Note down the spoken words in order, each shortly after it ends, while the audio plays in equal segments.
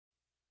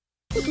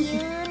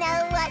You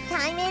know what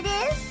time it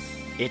is?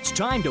 It's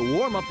time to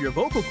warm up your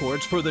vocal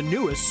cords for the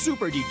newest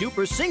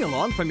super-de-duper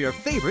sing-along from your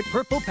favorite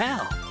Purple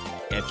Pal.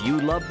 If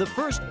you love the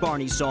first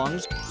Barney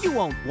songs, you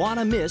won't want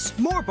to miss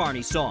more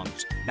Barney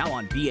songs. Now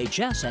on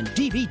VHS and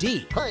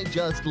DVD. I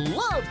just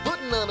love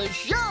putting on a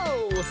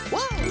show!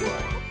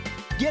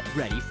 Whoa! Get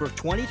ready for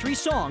 23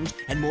 songs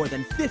and more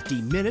than 50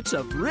 minutes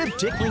of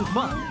rib-tickling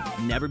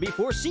fun. Never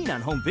before seen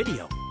on home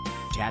video.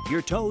 Tap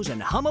your toes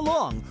and hum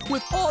along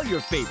with all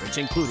your favorites,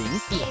 including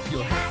If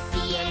you're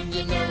happy and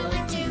you know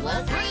it, 2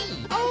 or 3.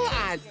 Oh,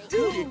 I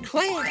do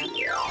declare.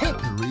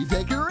 Hickory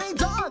dickory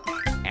dock!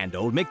 And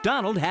Old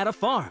MacDonald Had a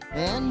Farm.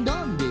 And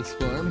on this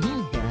farm he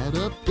had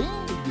a pig.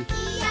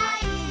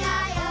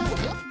 E-I-E-I-O.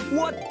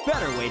 What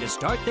better way to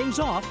start things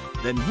off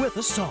than with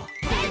a song?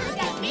 Hey,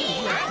 look at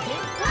me, I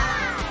can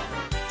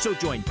fly. So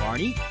join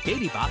Barney,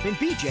 Baby Bop, and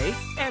BJ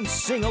and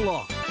sing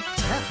along.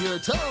 Tap your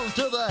toes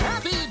to the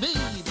happy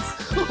beats!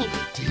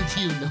 Did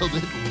you know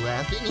that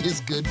laughing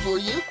is good for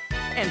you?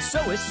 And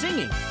so is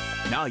singing.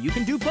 Now you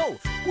can do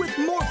both with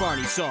more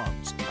Barney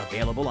songs.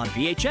 Available on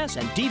VHS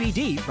and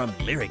DVD from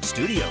Lyric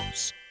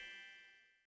Studios.